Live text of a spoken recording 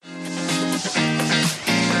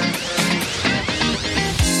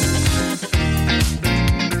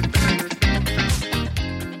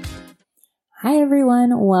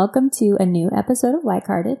everyone. Welcome to a new episode of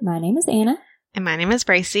Lighthearted. My name is Anna. And my name is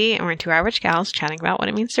Bracy, and we're two average gals chatting about what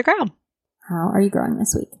it means to grow. How are you growing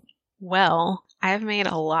this week? Well, I've made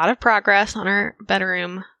a lot of progress on our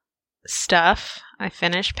bedroom stuff. I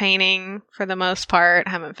finished painting for the most part.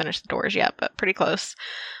 Haven't finished the doors yet, but pretty close.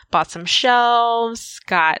 Bought some shelves,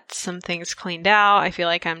 got some things cleaned out. I feel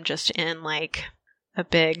like I'm just in like a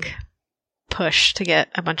big push to get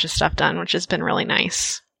a bunch of stuff done, which has been really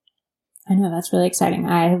nice. I know, that's really exciting.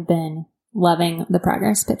 I have been loving the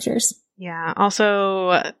progress pictures. Yeah.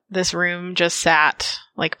 Also, this room just sat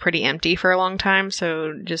like pretty empty for a long time.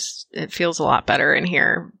 So just it feels a lot better in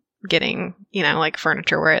here getting, like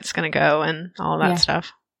furniture where it's going to go and all of that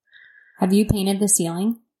stuff. Have you painted the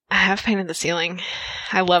ceiling? I have painted the ceiling.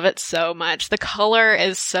 I love it so much. The color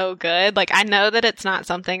is so good. Like, I know that it's not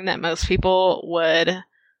something that most people would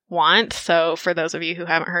want. So for those of you who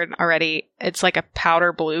haven't heard already, it's like a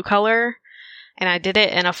powder blue color. And I did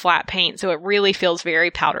it in a flat paint, so it really feels very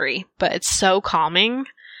powdery, but it's so calming,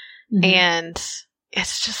 and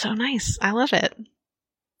it's just so nice. I love it.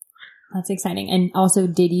 That's exciting. And also,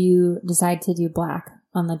 did you decide to do black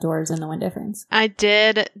on the doors and the window frames? I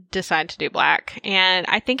did decide to do black, and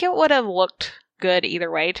I think it would have looked good either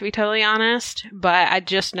way, to be totally honest, but I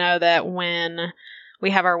just know that when we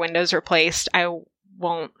have our windows replaced, I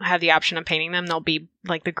won't have the option of painting them. They'll be,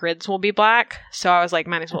 like, the grids will be black, so I was like,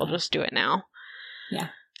 might as well just do it now. Yeah.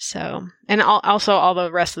 So, and also all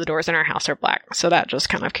the rest of the doors in our house are black. So that just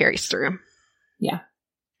kind of carries through. Yeah.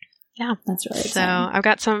 Yeah. That's really exciting. So I've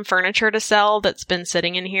got some furniture to sell that's been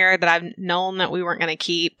sitting in here that I've known that we weren't going to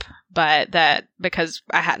keep, but that because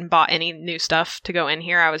I hadn't bought any new stuff to go in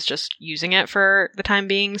here, I was just using it for the time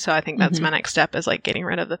being. So I think that's my next step is like getting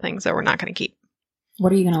rid of the things that we're not going to keep.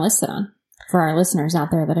 What are you going to list it on? For our listeners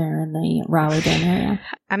out there that are in the Raleigh-Durham area.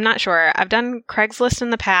 I'm not sure. I've done Craigslist in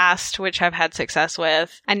the past, which I've had success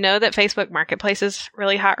with. I know that Facebook Marketplace is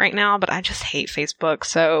really hot right now, but I just hate Facebook,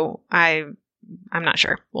 so I'm not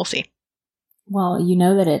sure. We'll see. Well, you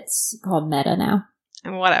know that it's called Meta now.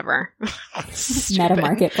 And whatever. Meta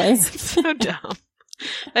Marketplace. It's so dumb.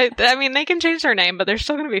 I mean, they can change their name, but they're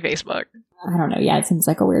still going to be Facebook. I don't know. Yeah, it seems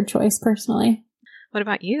like a weird choice, personally. What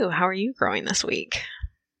about you? How are you growing this week?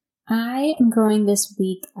 I am growing this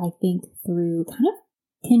week, I think, through kind of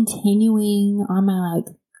continuing on my,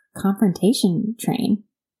 confrontation train.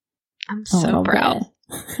 I'm so proud.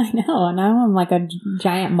 I know. And now I'm like a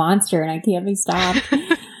giant monster and I can't be stopped.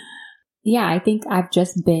 Yeah, I think I've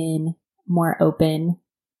just been more open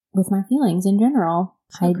with my feelings in general.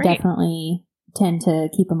 So I great. definitely tend to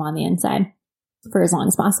keep them on the inside for as long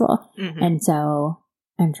as possible. And so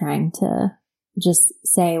I'm trying to just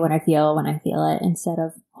say what I feel when I feel it instead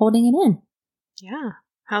of holding it in. Yeah.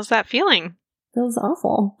 How's that feeling? Feels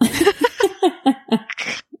awful.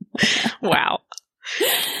 Wow.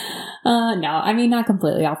 No, I mean, not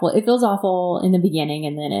completely awful. It feels awful in the beginning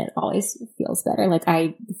and then it always feels better. Like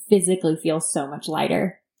I physically feel so much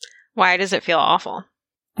lighter. Why does it feel awful?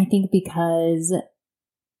 I think because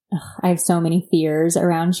I have so many fears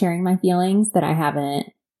around sharing my feelings that I haven't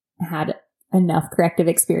had enough corrective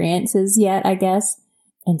experiences yet, I guess.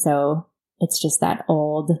 And so it's just that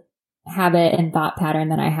old habit and thought pattern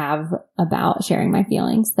that I have about sharing my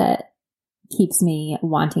feelings that keeps me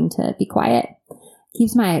wanting to be quiet.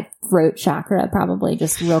 Keeps my throat chakra probably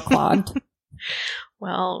just real clogged.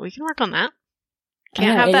 Well, we can work on that.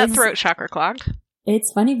 Can't have that throat chakra clogged.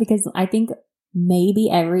 It's funny because I think maybe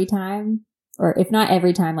every time, or if not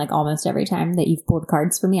every time, like almost every time that you've pulled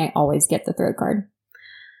cards for me, I always get the throat card.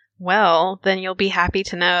 Well, then you'll be happy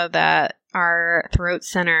to know that our throat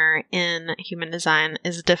center in human design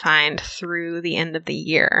is defined through the end of the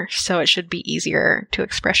year. So it should be easier to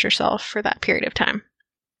express yourself for that period of time.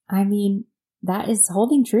 I mean, that is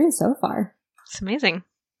holding true so far. It's amazing.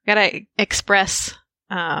 We gotta express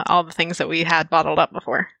all the things that we had bottled up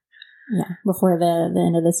before. Yeah, before the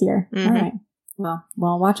end of this year. All right. Well,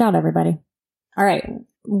 watch out, everybody. All right.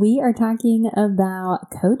 We are talking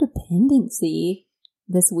about codependency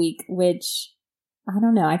this week, which I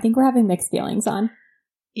don't know. I think we're having mixed feelings on.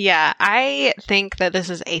 Yeah, I think that this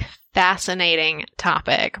is a fascinating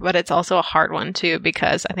topic, but it's also a hard one too,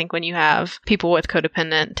 because I think when you have people with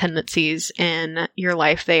codependent tendencies in your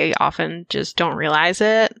life, they often just don't realize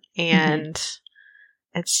it. And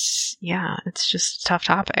it's just a tough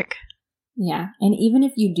topic. Yeah. And even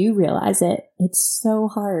if you do realize it, it's so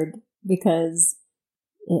hard because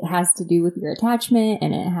it has to do with your attachment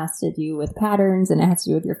and it has to do with patterns and it has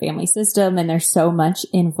to do with your family system. And there's so much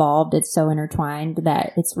involved. It's so intertwined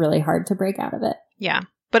that it's really hard to break out of it. Yeah.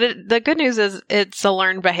 But the good news is it's a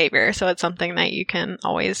learned behavior. So it's something that you can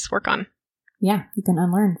always work on. Yeah. You can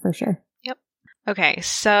unlearn for sure. Yep. Okay,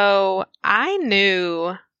 so I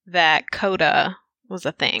knew that CODA was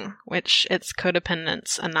a thing, which it's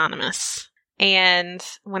Codependence Anonymous. And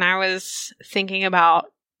when I was thinking about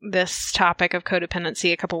this topic of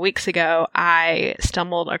codependency a couple weeks ago, I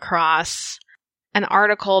stumbled across an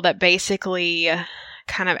article that basically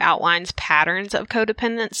kind of outlines patterns of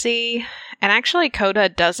codependency. And actually, CODA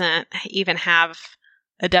doesn't even have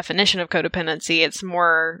a definition of codependency. It's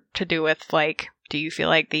more to do with, like, do you feel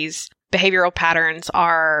like these behavioral patterns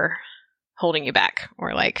are holding you back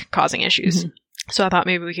or, like, causing issues? So I thought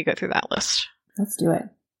maybe we could go through that list. Let's do it.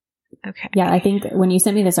 Okay. Yeah, I think when you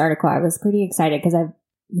sent me this article, I was pretty excited because I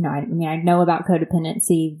know about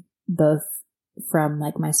codependency both from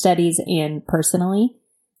like my studies and personally,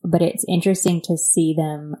 but it's interesting to see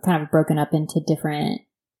them kind of broken up into different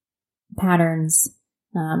patterns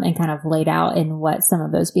and kind of laid out in what some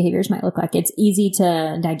of those behaviors might look like. It's easy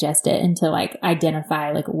to digest it and to like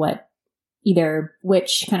identify like what either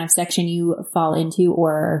which kind of section you fall into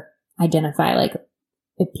or identify like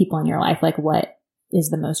if people in your life, like what is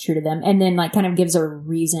the most true to them. And then like kind of gives a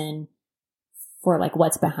reason for like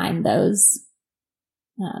what's behind those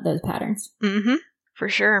patterns. Mm-hmm. For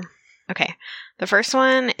sure. Okay. The first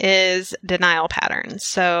one is denial patterns.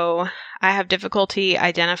 So I have difficulty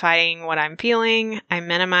identifying what I'm feeling. I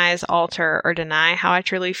minimize, alter, or deny how I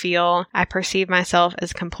truly feel. I perceive myself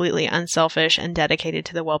as completely unselfish and dedicated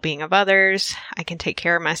to the well-being of others. I can take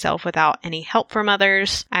care of myself without any help from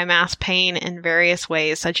others. I mask pain in various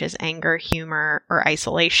ways, such as anger, humor, or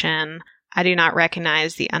isolation. I do not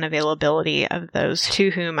recognize the unavailability of those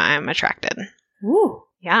to whom I am attracted. Ooh.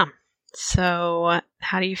 Yeah. So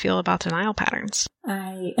how do you feel about denial patterns?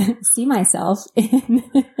 I see myself in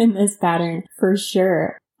this pattern for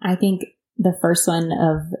sure. I think the first one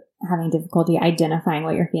of having difficulty identifying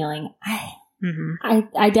what you're feeling,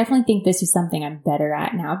 I definitely think this is something I'm better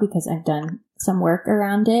at now because I've done some work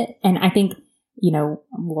around it. And I think,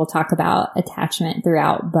 we'll talk about attachment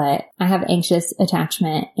throughout, but I have anxious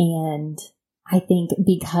attachment, and I think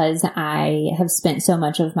because I have spent so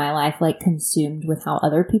much of my life like consumed with how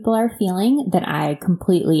other people are feeling that I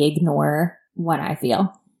completely ignore what I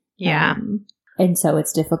feel. Yeah. And so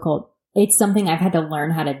it's difficult. It's something I've had to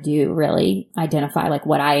learn how to do, really identify like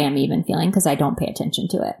what I am even feeling because I don't pay attention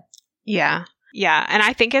to it. Yeah. Yeah. And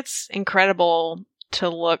I think it's incredible to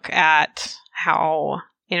look at how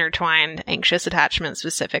intertwined anxious attachment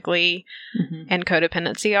specifically and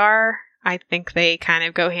codependency are. I think they kind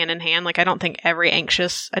of go hand in hand. Like, I don't think every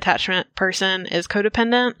anxious attachment person is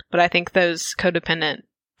codependent, but I think those codependent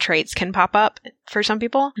traits can pop up for some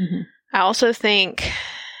people. I also think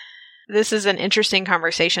this is an interesting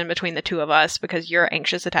conversation between the two of us because you're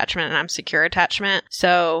anxious attachment and I'm secure attachment.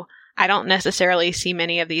 So I don't necessarily see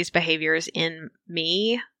many of these behaviors in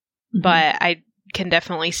me, but I can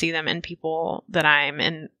definitely see them in people that I'm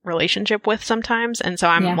in relationship with sometimes. And so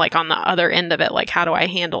I'm like on the other end of it. Like, how do I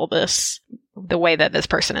handle this the way that this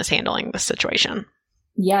person is handling this situation?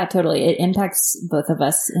 Yeah, totally. It impacts both of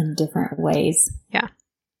us in different ways. Yeah.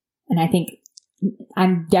 And I think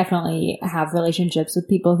I definitely have relationships with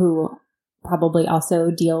people who probably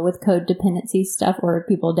also deal with codependency stuff, or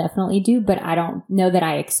people definitely do, but I don't know that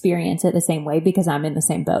I experience it the same way because I'm in the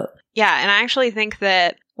same boat. Yeah. And I actually think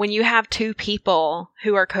that when you have two people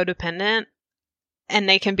who are codependent and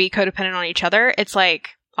they can be codependent on each other, it's like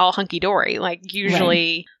all hunky dory. Like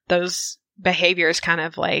usually those behaviors kind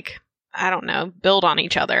of like, I don't know, build on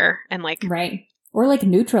each other and like. Right. Or like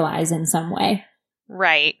neutralize in some way.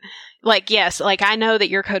 Right. Like, yes, like I know that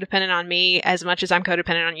you're codependent on me as much as I'm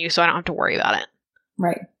codependent on you, so I don't have to worry about it.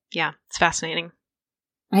 Right. Yeah. It's fascinating.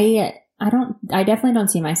 I definitely don't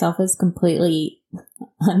see myself as completely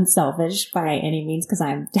unselfish by any means because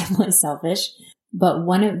I'm definitely selfish. But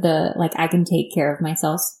one of the, like, I can take care of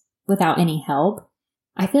myself without any help.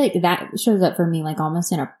 I feel like that shows up for me, like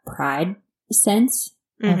almost in a pride sense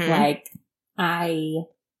of like, and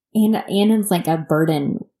it's like a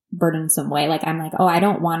burdensome way. Like, I'm like, oh, I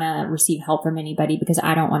don't want to receive help from anybody because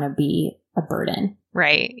I don't want to be a burden.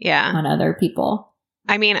 Right. Yeah. On other people.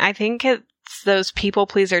 I mean, I think it's those people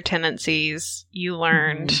pleaser tendencies you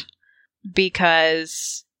learned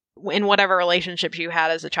because in whatever relationships you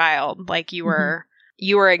had as a child, like you were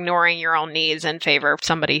ignoring your own needs in favor of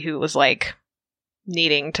somebody who was like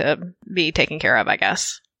needing to be taken care of, I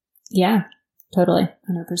guess. Yeah, totally.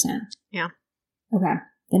 100%. Yeah. Okay.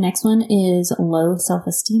 The next one is low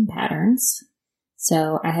self-esteem patterns.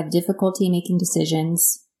 So I have difficulty making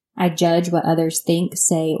decisions. I judge what others think,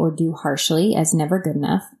 say, or do harshly as never good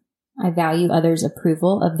enough. I value others'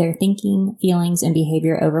 approval of their thinking, feelings, and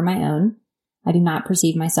behavior over my own. I do not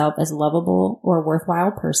perceive myself as lovable or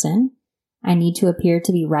worthwhile person. I need to appear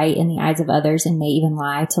to be right in the eyes of others and may even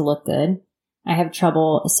lie to look good. I have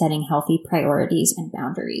trouble setting healthy priorities and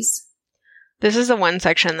boundaries. This is the one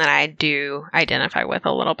section that I do identify with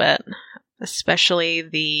a little bit, especially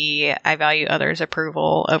the I value others'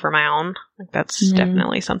 approval over my own. Like that's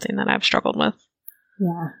definitely something that I've struggled with.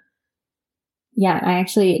 Yeah. Yeah,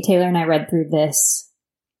 Taylor and I read through this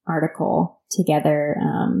article together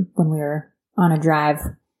when we were on a drive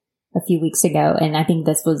a few weeks ago, and I think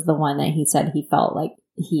this was the one that he said he felt like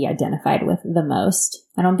he identified with the most.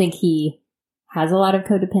 I don't think he has a lot of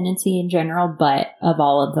codependency in general, but of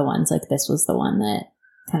all of the ones, like this was the one that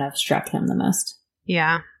kind of struck him the most.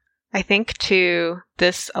 Yeah. I think too,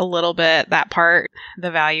 this a little bit, that part,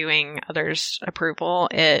 the valuing others' approval,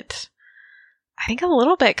 I think a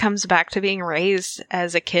little bit comes back to being raised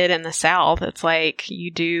as a kid in the South. It's like you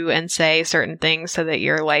do and say certain things so that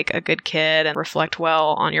you're like a good kid and reflect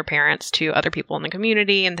well on your parents to other people in the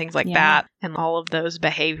community and things like that. And all of those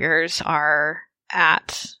behaviors are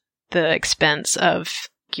at the expense of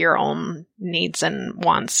your own needs and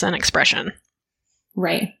wants and expression.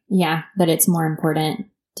 Right. Yeah. That it's more important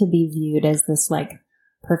to be viewed as this like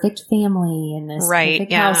perfect family and this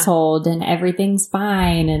perfect household and everything's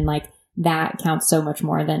fine. And like, that counts so much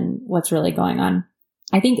more than what's really going on.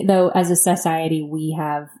 I think though, as a society, we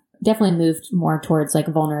have definitely moved more towards like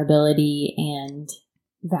vulnerability and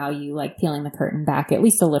value, like peeling the curtain back at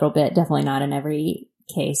least a little bit. Definitely not in every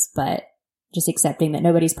case, but just accepting that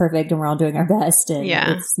nobody's perfect and we're all doing our best and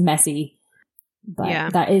it's messy.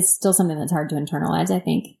 But that is still something that's hard to internalize, I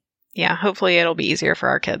think. Yeah, hopefully it'll be easier for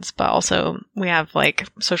our kids, but also we have like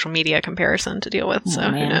social media comparison to deal with, so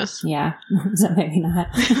who knows? Yeah, so maybe not.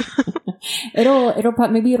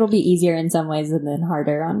 Maybe it'll be easier in some ways and then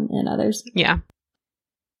harder in others. Yeah.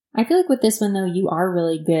 I feel like with this one though, you are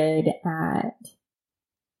really good at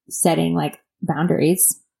setting like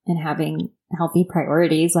boundaries and having healthy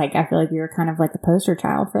priorities. Like I feel like you're kind of like the poster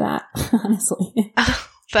child for that, honestly.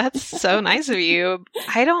 That's so nice of you.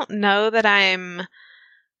 I don't know that I'm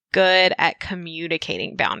good at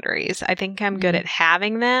communicating boundaries. I think I'm good at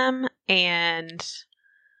having them, and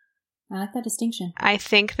I like that distinction. I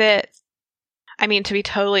think that, I mean, to be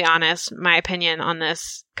totally honest, my opinion on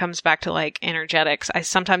this comes back to like energetics. I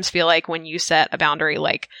sometimes feel like when you set a boundary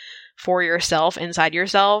like for yourself, inside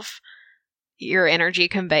yourself, your energy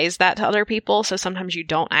conveys that to other people. So sometimes you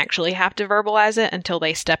don't actually have to verbalize it until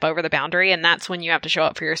they step over the boundary. And that's when you have to show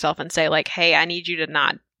up for yourself and say like, hey, I need you to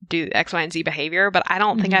not do X, Y, and Z behavior. But I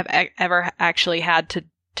don't think I've ever actually had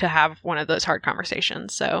to have one of those hard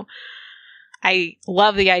conversations. So I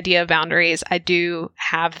love the idea of boundaries. I do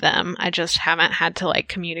have them. I just haven't had to like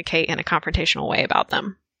communicate in a confrontational way about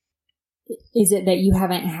them. Is it that you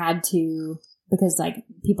haven't had to because like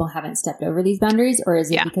people haven't stepped over these boundaries, or is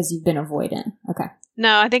it because you've been avoidant? Okay.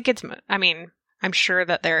 No, I think I'm sure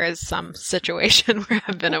that there is some situation where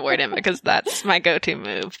I've been avoidant because that's my go-to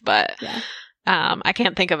move, but I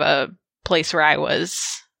can't think of a place where I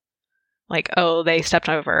was like, oh, they stepped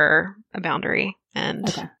over a boundary. And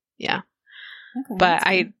but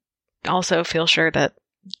I also feel sure that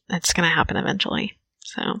it's going to happen eventually.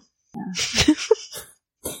 So,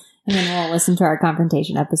 and then we'll listen to our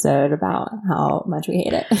confrontation episode about how much we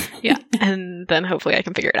hate it. And then hopefully I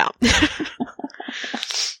can figure it out.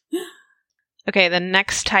 Okay, the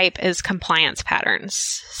next type is compliance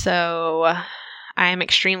patterns. So I am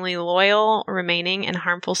extremely loyal, remaining in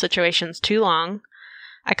harmful situations too long.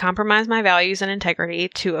 I compromise my values and integrity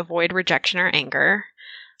to avoid rejection or anger.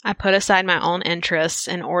 I put aside my own interests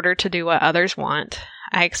in order to do what others want.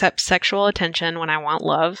 I accept sexual attention when I want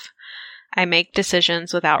love. I make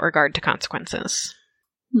decisions without regard to consequences.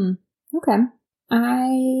 Okay.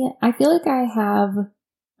 I feel like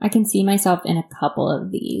I can see myself in a couple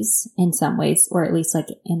of these in some ways, or at least like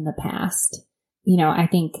in the past. You know, I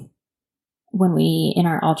think in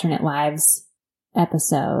our alternate lives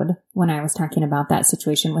episode, when I was talking about that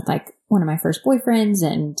situation with like one of my first boyfriends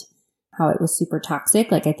and how it was super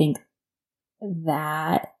toxic, like I think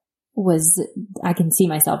I can see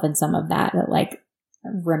myself in some of that like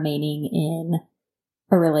remaining in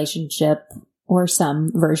a relationship or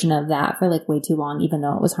some version of that for like way too long, even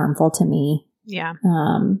though it was harmful to me. Yeah.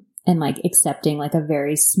 And like accepting like a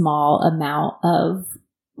very small amount of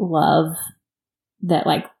love that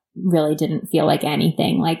like really didn't feel like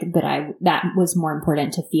anything, like, but that was more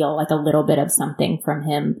important to feel like a little bit of something from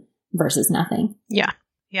him versus nothing. Yeah.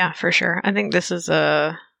 Yeah, for sure. I think this is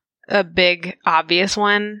a big obvious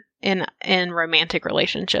one in romantic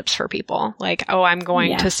relationships for people. Like, oh, I'm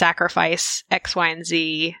going to sacrifice X, Y, and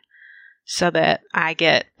Z so that I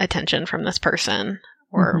get attention from this person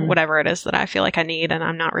or whatever it is that I feel like I need and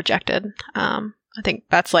I'm not rejected. I think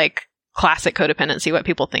that's like classic codependency, what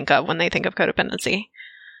people think of when they think of codependency.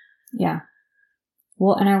 Yeah.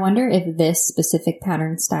 Well, and I wonder if this specific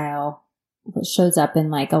pattern style shows up in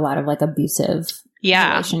like a lot of like abusive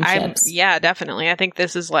relationships. Yeah, definitely. I think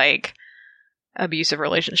this is like abusive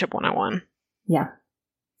relationship 101. Yeah.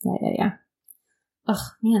 Yeah. Oh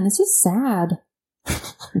man, this is sad.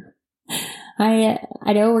 I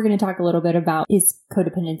know we're going to talk a little bit about, is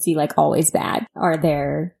codependency like always bad? Are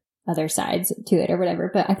there other sides to it or whatever?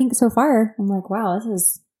 But I think so far I'm like, wow,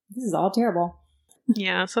 this is all terrible.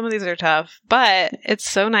 Yeah, some of these are tough, but it's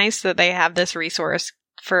so nice that they have this resource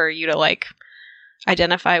for you to like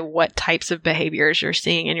identify what types of behaviors you're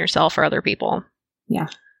seeing in yourself or other people. Yeah.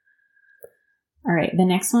 All right. The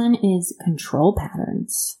next one is control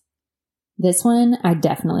patterns. This one I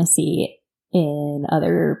definitely see in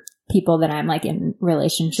other people that I'm like in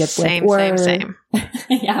relationship with. Same.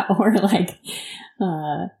 Yeah. Or like,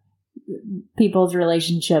 people's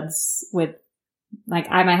relationships with, like,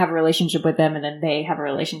 I might have a relationship with them and then they have a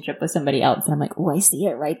relationship with somebody else. And I'm like, oh, I see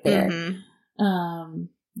it right there. Mm-hmm.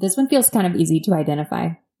 This one feels kind of easy to identify.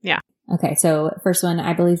 Yeah. Okay. So first one,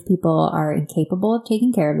 I believe people are incapable of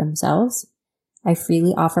taking care of themselves. I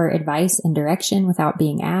freely offer advice and direction without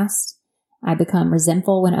being asked. I become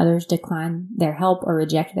resentful when others decline their help or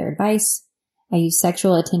reject their advice. I use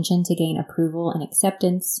sexual attention to gain approval and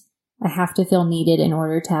acceptance. I have to feel needed in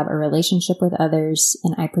order to have a relationship with others,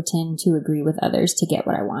 and I pretend to agree with others to get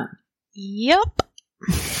what I want. Yep.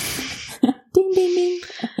 Ding, ding, ding.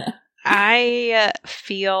 I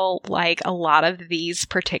feel like a lot of these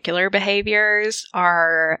particular behaviors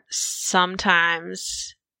are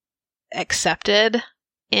sometimes accepted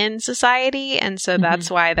in society, and so that's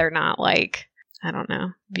why they're not like, I don't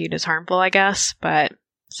know, viewed as harmful, I guess, but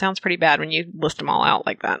sounds pretty bad when you list them all out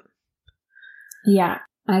like that. Yeah.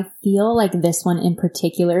 I feel like this one in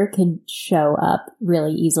particular can show up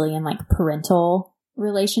really easily in like parental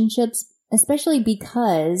relationships, especially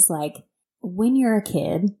because like when you're a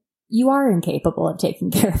kid, you are incapable of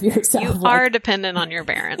taking care of yourself. You are dependent on your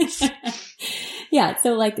parents. Yeah.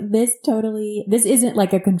 So like this isn't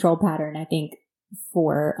like a control pattern, I think,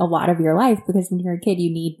 for a lot of your life, because when you're a kid,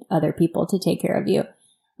 you need other people to take care of you.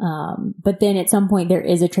 But then at some point there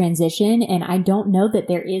is a transition, and I don't know that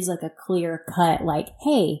there is like a clear cut, like,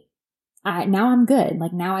 hey, now I'm good.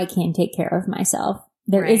 Like now I can take care of myself.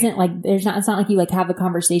 There isn't like, it's not like you like have a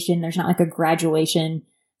conversation. There's not like a graduation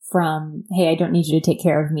from, hey, I don't need you to take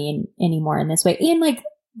care of me anymore in this way. And like,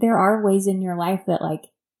 there are ways in your life that like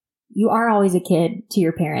you are always a kid to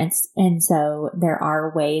your parents. And so there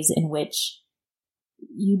are ways in which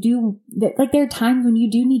you do, like there are times when you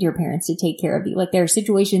do need your parents to take care of you. Like there are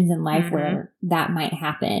situations in life where that might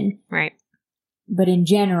happen. Right. But in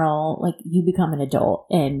general, like you become an adult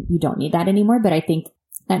and you don't need that anymore. But I think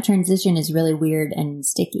that transition is really weird and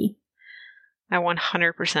sticky. I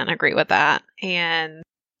 100% agree with that. And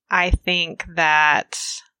I think that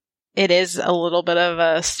it is a little bit of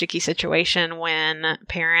a sticky situation when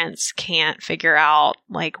parents can't figure out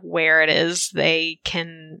like where it is they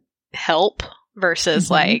can help versus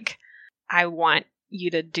like, I want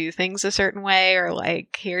you to do things a certain way, or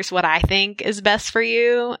like, here's what I think is best for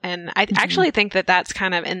you. And I actually think that that's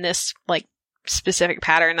kind of in this like specific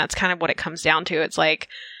pattern, that's kind of what it comes down to. It's like,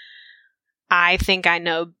 I think I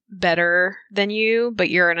know better than you, but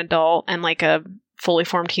you're an adult and like a fully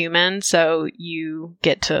formed human. So you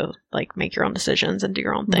get to like make your own decisions and do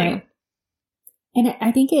your own thing. Right. And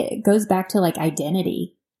I think it goes back to like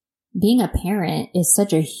identity. Being a parent is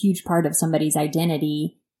such a huge part of somebody's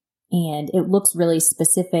identity, and it looks really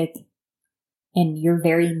specific, and you're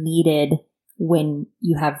very needed when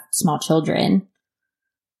you have small children.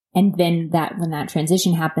 And then when that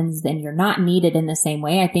transition happens, then you're not needed in the same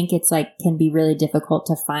way. I think it's like, can be really difficult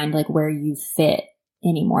to find like where you fit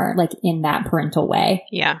anymore, like in that parental way.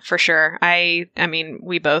 Yeah, for sure. I mean,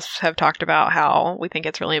 we both have talked about how we think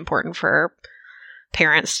it's really important for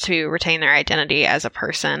parents to retain their identity as a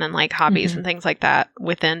person and like hobbies and things like that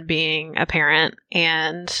within being a parent.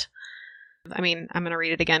 And I mean, I'm going to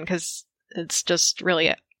read it again because it's just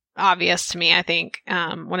really obvious to me. I think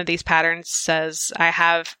one of these patterns says, I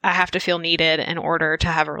have to feel needed in order to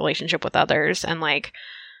have a relationship with others. And like,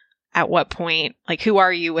 at what point, like, who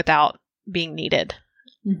are you without being needed?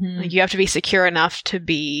 Like, you have to be secure enough to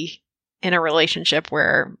be in a relationship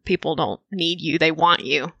where people don't need you. They want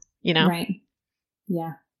you, you know? Right.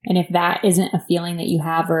 Yeah. And if that isn't a feeling that you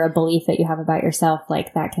have or a belief that you have about yourself,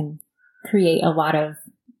 like that can create a lot of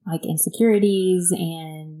like insecurities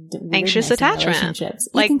and anxious attachment. Relationships.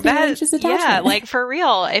 Like that. Anxious attachment. Yeah. Like for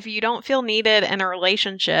real, if you don't feel needed in a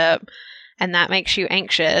relationship and that makes you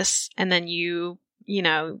anxious, and then you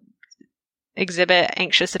know, exhibit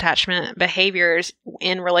anxious attachment behaviors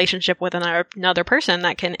in relationship with another person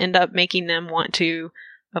that can end up making them want to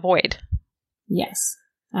avoid. Yes,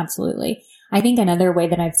 absolutely. I think another way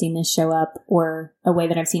that I've seen this show up, or a way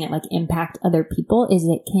that I've seen it like impact other people, is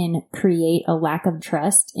it can create a lack of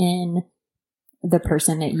trust in the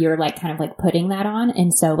person that you're like kind of like putting that on.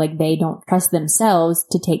 And so like they don't trust themselves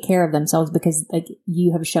to take care of themselves because like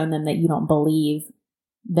you have shown them that you don't believe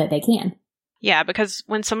that they can. Yeah, because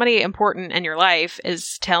when somebody important in your life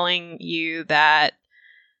is telling you that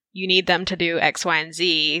you need them to do X, Y, and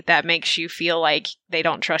Z, that makes you feel like they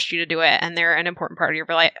don't trust you to do it, and they're an important part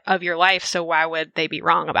of your life, so why would they be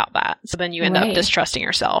wrong about that? So then you end up distrusting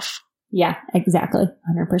yourself. Yeah, exactly.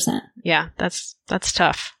 100%. Yeah, that's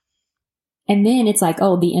tough. And then it's like,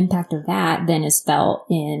 oh, the impact of that then is felt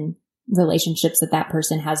in relationships that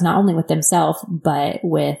person has, not only with themselves, but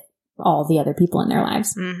with all the other people in their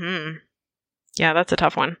lives. Mm-hmm. Yeah, that's a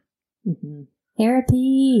tough one. Mm-hmm.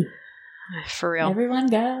 Therapy. For real. Everyone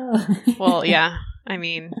go. Well, yeah. I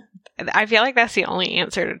mean, I feel like that's the only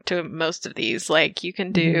answer to most of these. Like, you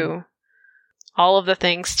can do all of the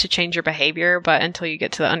things to change your behavior, but until you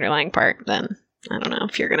get to the underlying part, then I don't know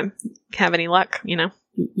if you're going to have any luck, you know?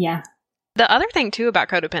 Yeah. The other thing, too, about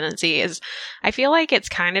codependency is I feel like it's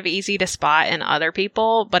kind of easy to spot in other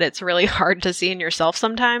people, but it's really hard to see in yourself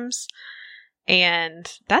sometimes. And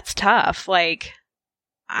that's tough. Like,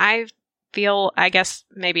 I guess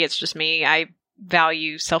maybe it's just me. I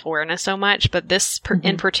value self-awareness so much, but this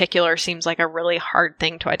in particular seems like a really hard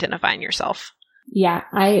thing to identify in yourself. Yeah.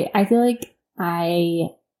 I feel like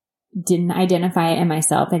I didn't identify it in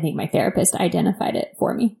myself. I think my therapist identified it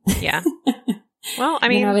for me. Yeah. Well, I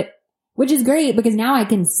mean, which is great because now I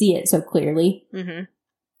can see it so clearly. Mm-hmm.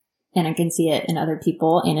 And I can see it in other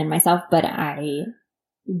people and in myself, but I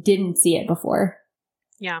didn't see it before.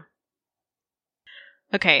 Yeah.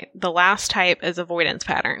 Okay, the last type is avoidance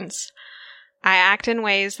patterns. I act in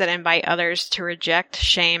ways that invite others to reject,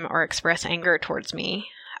 shame, or express anger towards me.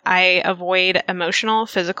 I avoid emotional,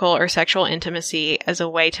 physical, or sexual intimacy as a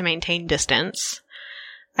way to maintain distance.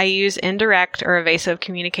 I use indirect or evasive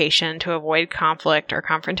communication to avoid conflict or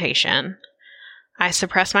confrontation. I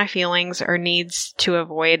suppress my feelings or needs to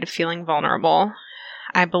avoid feeling vulnerable.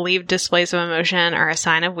 I believe displays of emotion are a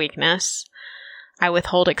sign of weakness. I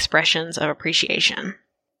withhold expressions of appreciation.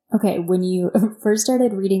 Okay, when you first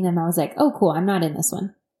started reading them, I was like, oh, cool, I'm not in this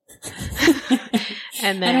one.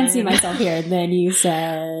 And then I don't see myself here. And then you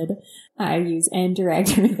said, I use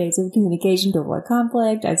indirect or evasive communication to avoid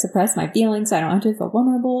conflict. I suppress my feelings so I don't have to feel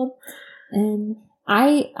vulnerable. And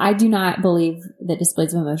I do not believe that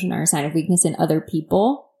displays of emotion are a sign of weakness in other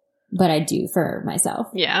people, but I do for myself.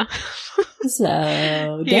 Yeah. So,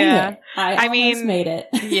 dang it. I almost made it.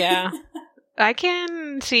 Yeah. I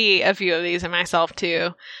can see a few of these in myself too.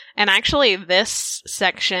 And actually this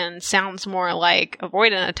section sounds more like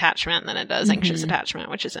avoidant attachment than it does anxious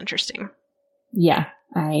attachment, which is interesting. Yeah,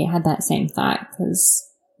 I had that same thought because,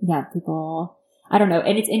 yeah, people, I don't know.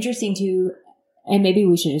 And it's interesting to, and maybe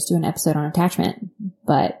we should just do an episode on attachment,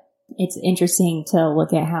 but it's interesting to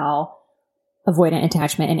look at how avoidant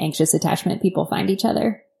attachment and anxious attachment people find each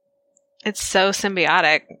other. It's so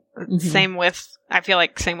symbiotic. I feel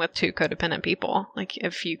like same with two codependent people. Like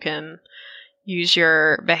if you can use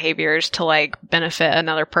your behaviors to like benefit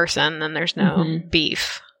another person, then there's no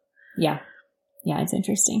beef. Yeah. Yeah, it's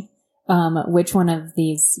interesting. Which one of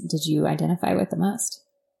these did you identify with the most?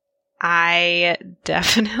 I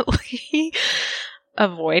definitely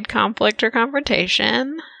avoid conflict or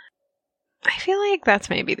confrontation. I feel like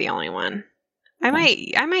that's maybe the only one.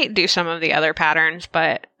 Okay. I might do some of the other patterns,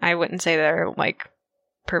 but I wouldn't say they're like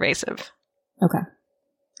pervasive. Okay.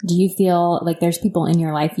 Do you feel like there's people in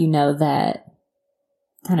your life you know that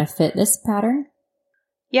kind of fit this pattern?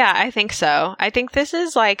 Yeah, I think so. I think this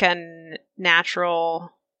is like a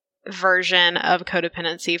natural version of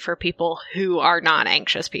codependency for people who are not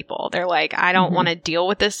anxious people. They're like, I don't want to deal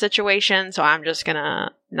with this situation, so I'm just going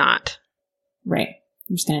to not. Right.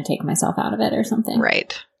 I'm just going to take myself out of it or something.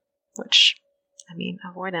 Right. Which, I mean,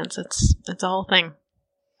 avoidance, it's a whole thing.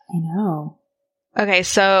 I know. Okay,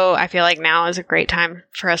 so I feel like now is a great time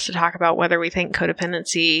for us to talk about whether we think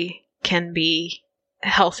codependency can be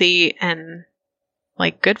healthy and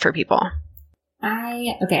like good for people.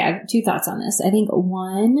 I have two thoughts on this. I think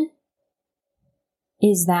one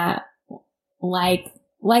is that like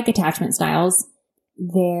attachment styles,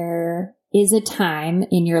 there is a time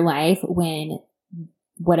in your life when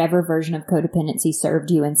whatever version of codependency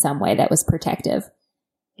served you in some way that was protective.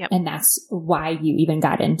 Yep. And that's why you even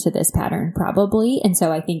got into this pattern probably. And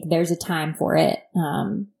so I think there's a time for it.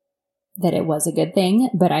 that it was a good thing.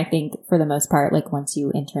 But I think for the most part, like once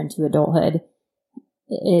you enter into adulthood,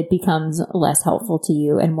 it becomes less helpful to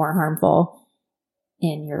you and more harmful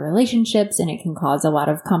in your relationships. And it can cause a lot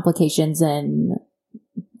of complications and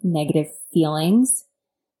negative feelings.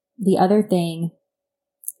 The other thing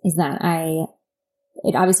is that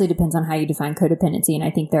it obviously depends on how you define codependency. And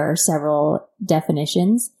I think there are several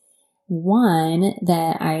definitions. One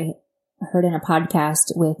that I heard in a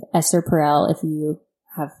podcast with Esther Perel. If you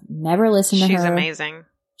have never listened to her. She's amazing.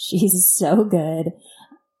 She's so good.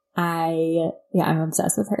 I'm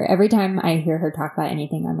obsessed with her. Every time I hear her talk about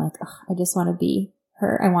anything, I'm like, I just want to be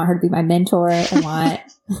her. I want her to be my mentor. I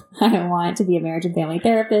want to be a marriage and family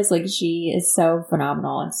therapist. Like, she is so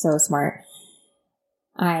phenomenal and so smart.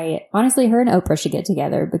 Honestly, her and Oprah should get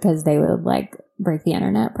together because they would like break the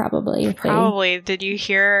internet probably. Probably. Did you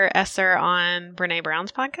hear Esther on Brene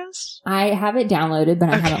Brown's podcast? I have it downloaded, but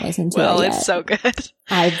I haven't listened to it yet. Well, it's so good.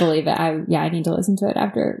 I believe it. I need to listen to it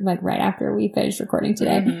right after we finish recording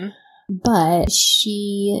today. Mm-hmm. But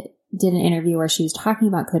she did an interview where she was talking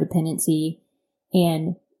about codependency,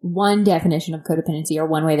 and one definition of codependency, or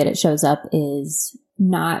one way that it shows up, is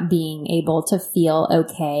not being able to feel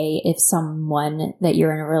okay if someone that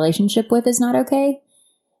you're in a relationship with is not okay.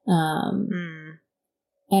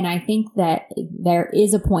 And I think that there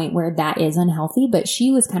is a point where that is unhealthy, but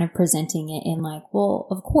she was kind of presenting it in like, well,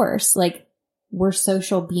 of course, like, we're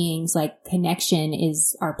social beings, like, connection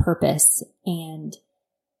is our purpose. And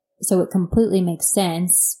so it completely makes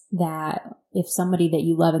sense that if somebody that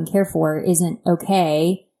you love and care for isn't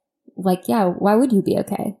okay, like, yeah, why would you be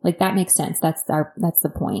okay? Like, that makes sense. That's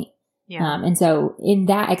the point. Yeah. And so in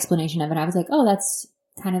that explanation of it, I was like, oh, that's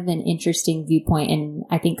kind of an interesting viewpoint. And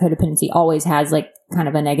I think codependency always has like kind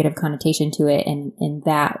of a negative connotation to it. And in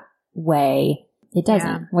that way, it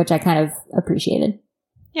doesn't, which I kind of appreciated.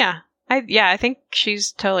 Yeah. I think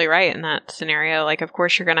she's totally right in that scenario. Like, of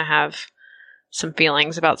course you're going to have some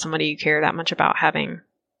feelings about somebody you care that much about having,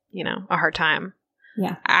 a hard time.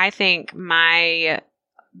 Yeah. I think my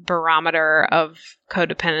barometer of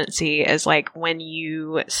codependency is like when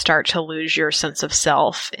you start to lose your sense of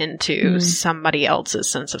self into somebody else's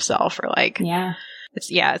sense of self, or like,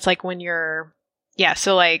 it's like when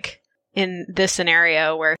so like in this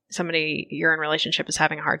scenario where somebody you're in a relationship is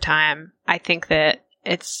having a hard time, I think that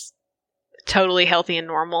it's totally healthy and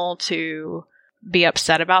normal to be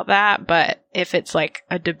upset about that. But if it's like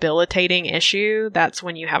a debilitating issue, that's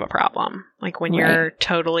when you have a problem. Like when you're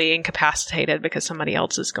totally incapacitated because somebody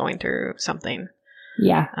else is going through something.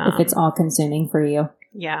 Yeah. If it's all consuming for you.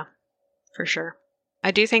 Yeah, for sure. I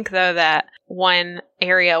do think though that one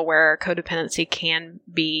area where codependency can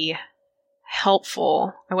be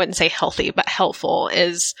helpful, I wouldn't say healthy, but helpful,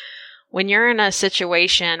 is when you're in a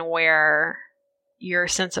situation where your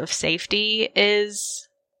sense of safety is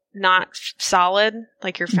not solid,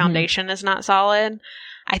 like your foundation is not solid.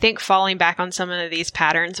 I think falling back on some of these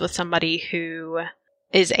patterns with somebody who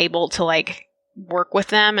is able to like work with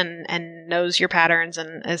them and knows your patterns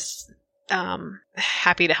and is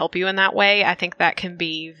happy to help you in that way, I think that can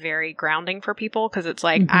be very grounding for people, because it's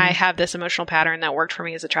like, I have this emotional pattern that worked for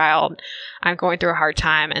me as a child. I'm going through a hard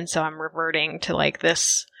time, and so I'm reverting to like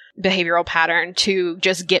this behavioral pattern to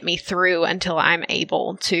just get me through until I'm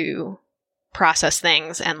able to process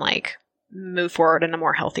things and like move forward in a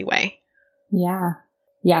more healthy way. Yeah.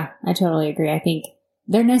 Yeah, I totally agree. I think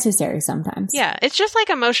they're necessary sometimes. Yeah. It's just like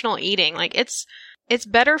emotional eating. Like it's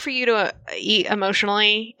better for you to eat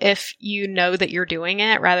emotionally if you know that you're doing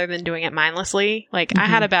it rather than doing it mindlessly. Like I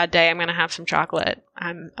had a bad day, I'm going to have some chocolate.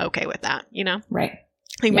 I'm okay with that, Right.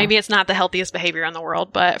 Like maybe it's not the healthiest behavior in the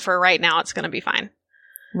world, but for right now, it's going to be fine.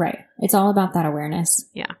 Right. It's all about that awareness.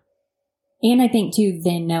 Yeah. And I think too,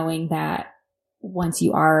 then knowing that once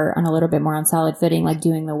you are on a little bit more on solid footing, like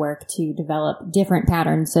doing the work to develop different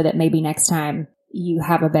patterns so that maybe next time you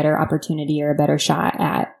have a better opportunity or a better shot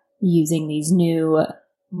at using these new,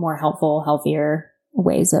 more helpful, healthier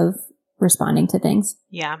ways of responding to things.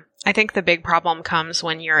 Yeah. I think the big problem comes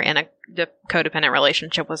when you're in a codependent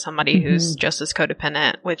relationship with somebody who's just as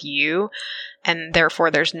codependent with you, and therefore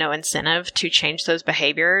there's no incentive to change those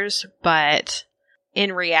behaviors. But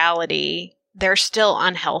in reality, they're still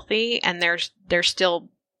unhealthy, and they're still,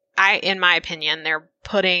 in my opinion, they're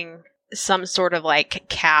putting some sort of like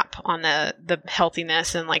cap on the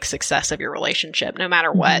healthiness and like success of your relationship, no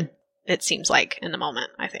matter what it seems like in the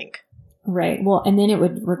moment, I think. Right. Well, and then it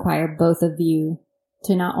would require both of you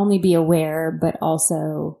to not only be aware, but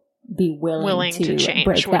also be willing to change,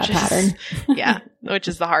 break that pattern. Yeah. Which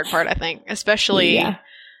is the hard part, I think, especially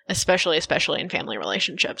in family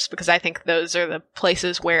relationships, because I think those are the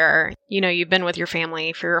places where, you've been with your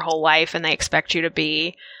family for your whole life and they expect you to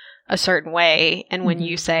be a certain way. And when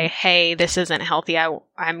you say, hey, this isn't healthy,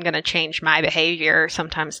 I'm going to change my behavior,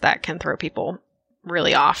 sometimes that can throw people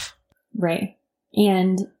really off. Right.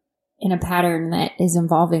 And in a pattern that is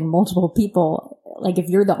involving multiple people, like if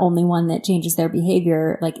you're the only one that changes their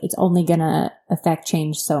behavior, like it's only going to affect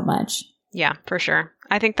change so much. Yeah, for sure.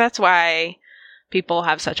 I think that's why people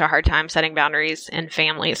have such a hard time setting boundaries in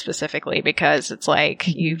family specifically, because it's like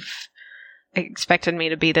you've expected me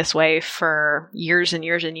to be this way for years and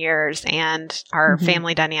years and years, and our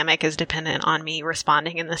family dynamic is dependent on me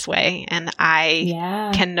responding in this way, and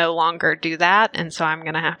I can no longer do that, and so I'm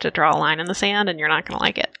going to have to draw a line in the sand, and you're not going to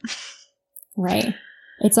like it. Right.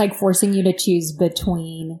 It's like forcing you to choose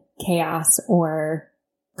between chaos or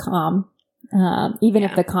calm, even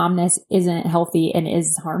if the calmness isn't healthy and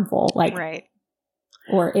is harmful. Like, right.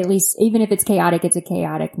 Or at least, even if it's chaotic, it's a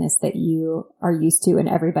chaoticness that you are used to, and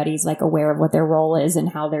everybody's like aware of what their role is and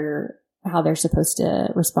how they're supposed to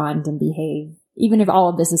respond and behave. Even if all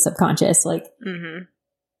of this is subconscious, like, and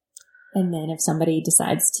then if somebody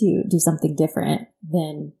decides to do something different,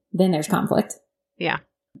 then there's conflict. Yeah.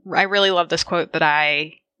 I really love this quote that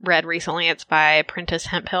I read recently. It's by Prentice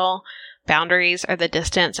Hemphill. Boundaries are the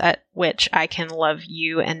distance at which I can love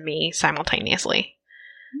you and me simultaneously.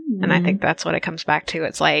 And I think that's what it comes back to.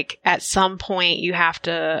 It's like at some point you have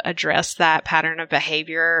to address that pattern of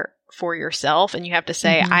behavior for yourself, and you have to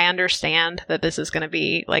say, I understand that this is going to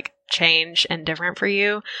be like change and different for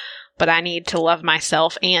you, but I need to love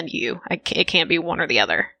myself and you. It can't be one or the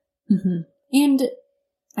other. And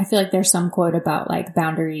I feel like there's some quote about like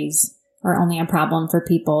boundaries are only a problem for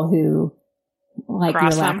people who like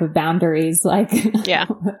cross your them. lack of boundaries, like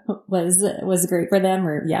was great for them,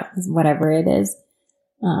 or whatever it is.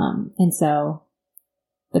 And so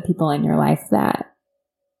the people in your life that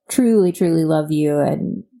truly, truly love you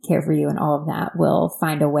and care for you and all of that will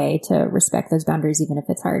find a way to respect those boundaries, even if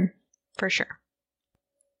it's hard. For sure.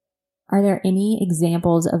 Are there any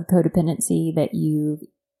examples of codependency that you've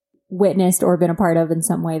witnessed or been a part of in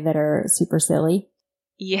some way that are super silly?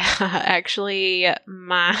 Yeah, actually,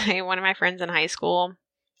 one of my friends in high school,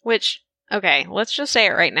 which, okay, let's just say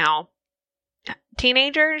it right now.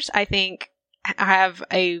 Teenagers, I think, have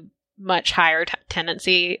a much higher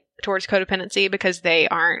tendency towards codependency because they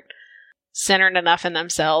aren't centered enough in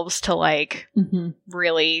themselves to like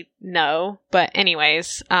really know. But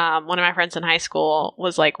anyways, one of my friends in high school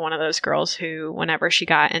was like one of those girls who, whenever she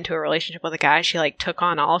got into a relationship with a guy, she like took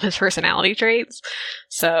on all of his personality traits.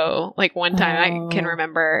 So like one time I can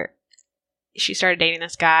remember she started dating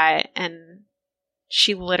this guy, and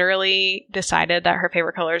she literally decided that her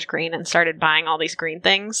favorite color is green and started buying all these green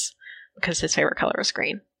things because his favorite color was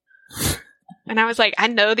green. And I was like, I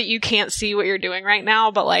know that you can't see what you're doing right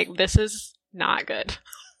now, but like, this is not good.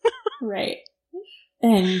 Right.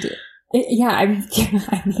 And I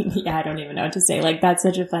mean, I don't even know what to say. Like, that's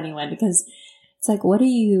such a funny one because it's like, do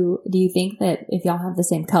you think that if y'all have the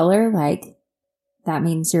same color, like that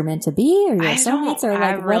means you're meant to be, or you're soulmates, or like,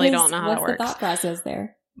 I really don't know how what's that works. The thought process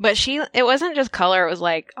there? But it wasn't just color. It was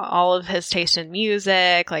like all of his taste in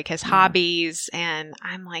music, like his hobbies. And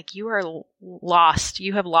I'm like, you are lost.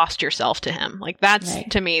 You have lost yourself to him. Like that's,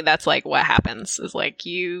 to me, that's like what happens is like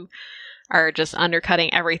you are just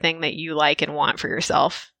undercutting everything that you like and want for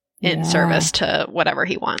yourself in service to whatever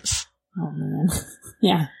he wants. Oh man.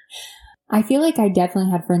 Yeah. I feel like I definitely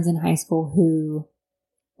had friends in high school who,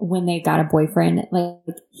 when they got a boyfriend,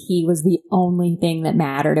 like he was the only thing that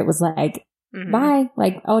mattered. It was like, bye.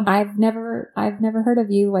 Like, oh, I've never heard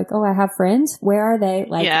of you. Like, oh, I have friends. Where are they?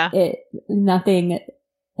 Like, nothing.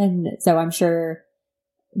 And so I'm sure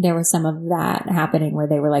there was some of that happening where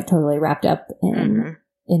they were like totally wrapped up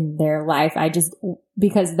in their life.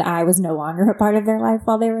 Because I was no longer a part of their life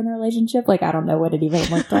while they were in a relationship. Like, I don't know what it even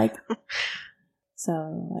looked like.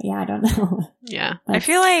 So yeah, I don't know. Yeah. I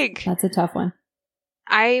feel like that's a tough one.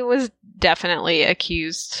 I was definitely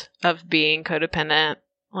accused of being codependent,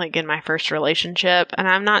 like in my first relationship. And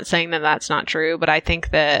I'm not saying that that's not true, but I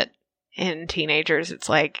think that in teenagers, it's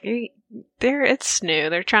like, it's new.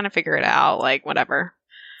 They're trying to figure it out, like whatever.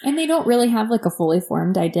 And they don't really have like a fully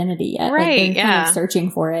formed identity yet. Right. Like, they're kind of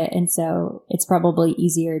searching for it. And so it's probably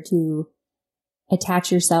easier to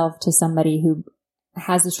attach yourself to somebody who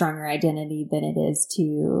has a stronger identity than it is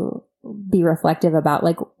to be reflective about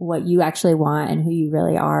like what you actually want and who you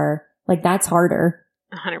really are. Like that's harder.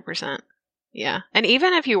 100%. Yeah. And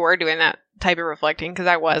even if you were doing that type of reflecting, because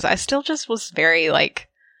I still just was very like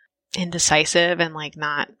indecisive and like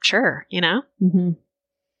not sure, you know?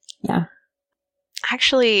 Yeah.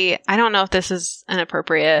 Actually, I don't know if this is an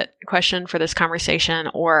appropriate question for this conversation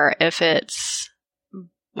or if it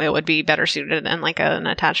would be better suited in like an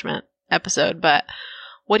attachment episode. But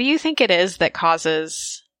What do you think it is that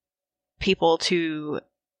causes people to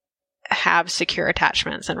have secure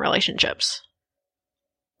attachments in relationships?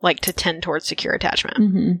 Like to tend towards secure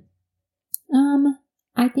attachment?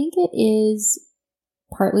 I think it is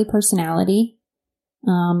partly personality.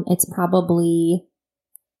 It's probably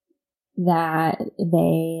that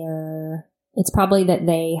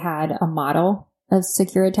they had a model of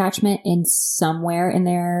secure attachment in somewhere in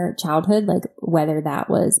their childhood, like whether that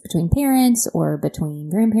was between parents or between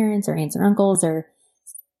grandparents or aunts or uncles or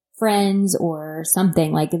friends or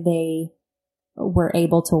something, like they were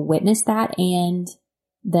able to witness that and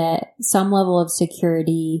that some level of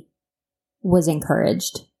security was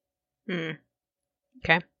encouraged.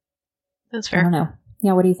 Okay. That's fair. I don't know.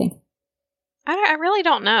 Yeah, what do you think? I really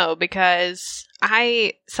don't know, because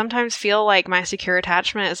I sometimes feel like my secure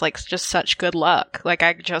attachment is like just such good luck. Like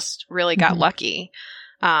I just really got lucky.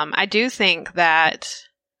 I do think that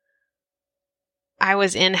I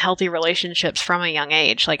was in healthy relationships from a young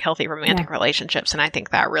age, like healthy romantic relationships. And I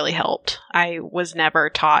think that really helped. I was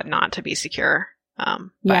never taught not to be secure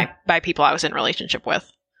by people I was in relationship with.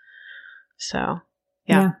 So,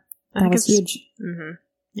 yeah. I think it's huge.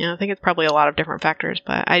 Yeah, I think it's probably a lot of different factors,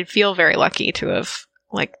 but I feel very lucky to have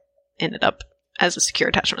like ended up as a secure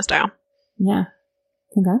attachment style. Yeah.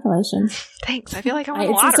 Congratulations. Thanks. I feel like I won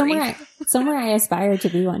the lottery. Somewhere I aspire to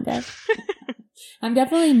be one day. I'm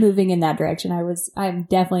definitely moving in that direction. I'm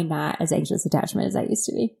definitely not as anxious attachment as I used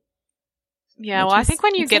to be. Yeah, well, I think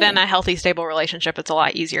when you get in a healthy, stable relationship, it's a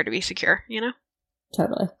lot easier to be secure, you know?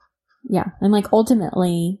 Totally. Yeah. And like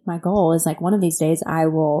ultimately my goal is like one of these days I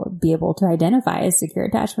will be able to identify as secure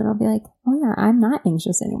attachment. I'll be like, oh yeah, I'm not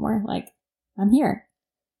anxious anymore. Like I'm here.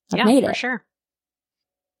 I've made it. For sure.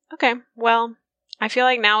 Okay. Well, I feel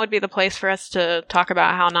like now would be the place for us to talk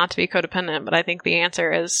about how not to be codependent, but I think the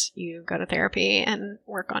answer is you go to therapy and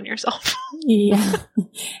work on yourself. Yeah.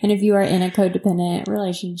 And if you are in a codependent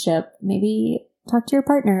relationship, maybe talk to your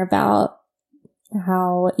partner about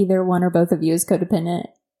how either one or both of you is codependent.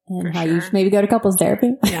 And how you should maybe go to couples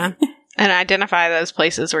therapy. Yeah. And identify those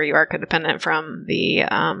places where you are codependent from the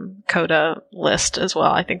CODA list as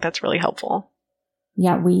well. I think that's really helpful.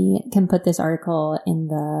 Yeah, we can put this article in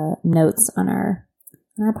the notes on our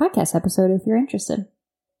podcast episode if you're interested.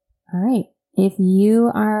 All right. If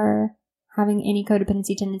you are having any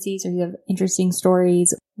codependency tendencies or you have interesting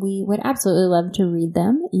stories, we would absolutely love to read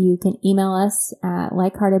them. You can email us at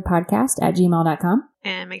likeheartedpodcast@gmail.com.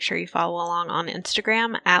 And make sure you follow along on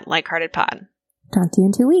Instagram at likeheartedpod. Talk to you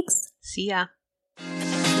in 2 weeks. See ya.